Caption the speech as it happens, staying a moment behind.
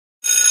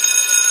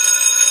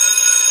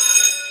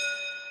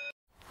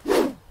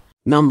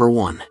Number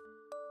 1.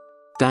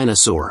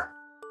 Dinosaur.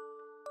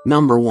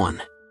 Number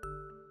 1.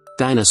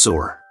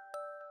 Dinosaur.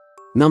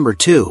 Number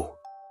 2.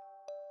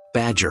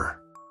 Badger.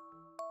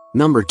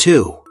 Number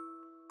 2.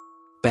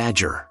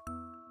 Badger.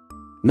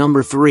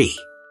 Number 3.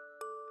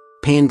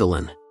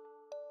 Pangolin.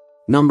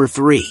 Number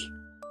 3.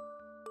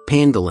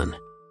 Pangolin.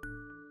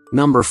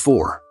 Number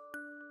 4.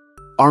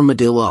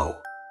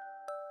 Armadillo.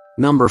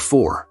 Number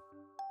 4.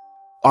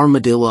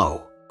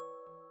 Armadillo.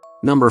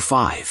 Number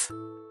 5.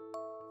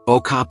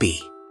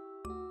 Okapi.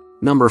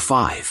 Number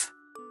 5.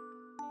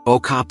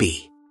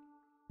 Okapi.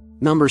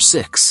 Number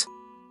 6.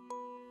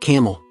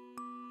 Camel.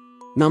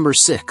 Number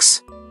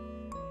 6.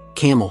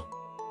 Camel.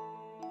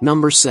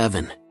 Number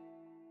 7.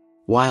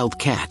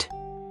 Wildcat.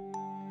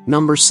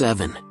 Number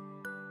 7.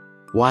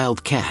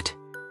 Wildcat.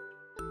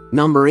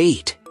 Number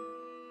 8.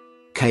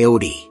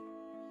 Coyote.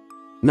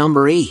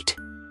 Number 8.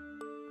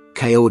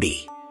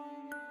 Coyote.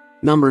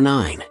 Number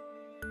 9.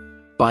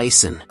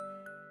 Bison.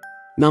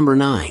 Number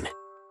 9.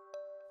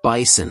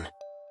 Bison.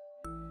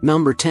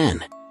 Number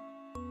 10.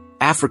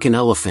 African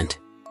elephant.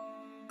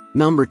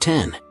 Number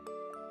 10.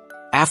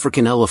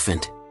 African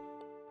elephant.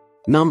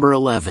 Number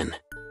 11.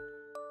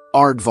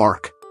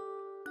 Aardvark.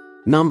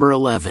 Number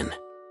 11.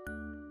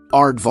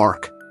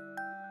 Aardvark.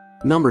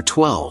 Number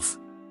 12.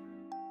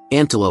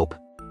 Antelope.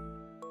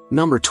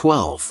 Number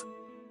 12.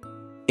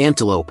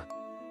 Antelope.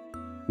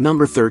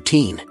 Number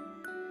 13.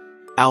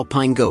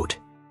 Alpine goat.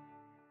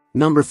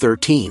 Number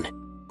 13.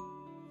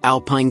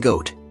 Alpine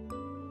goat.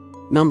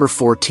 Number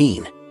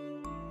 14.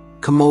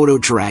 Komodo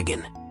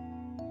dragon.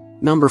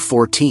 Number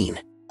 14.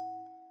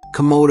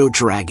 Komodo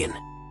dragon.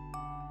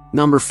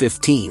 Number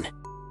 15.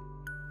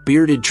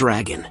 Bearded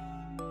dragon.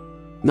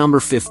 Number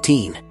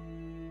 15.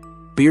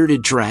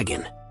 Bearded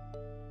dragon.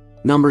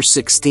 Number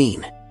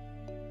 16.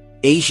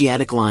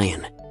 Asiatic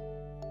lion.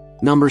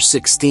 Number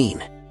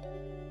 16.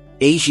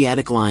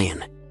 Asiatic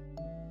lion.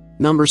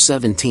 Number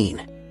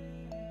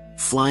 17.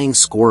 Flying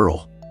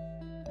squirrel.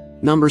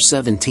 Number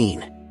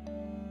 17.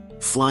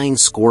 Flying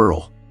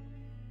squirrel.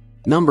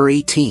 Number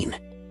 18.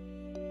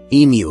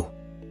 Emu.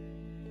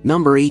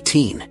 Number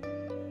 18.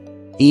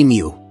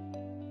 Emu.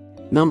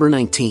 Number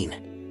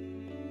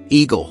 19.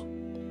 Eagle.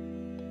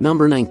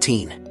 Number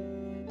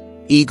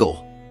 19.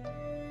 Eagle.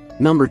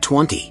 Number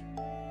 20.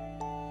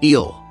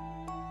 Eel.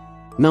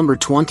 Number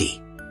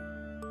 20.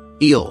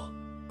 Eel.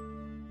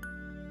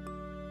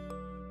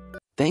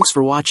 Thanks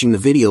for watching the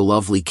video,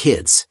 lovely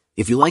kids.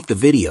 If you like the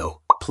video,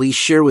 please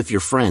share with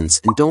your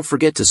friends and don't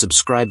forget to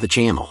subscribe the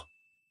channel.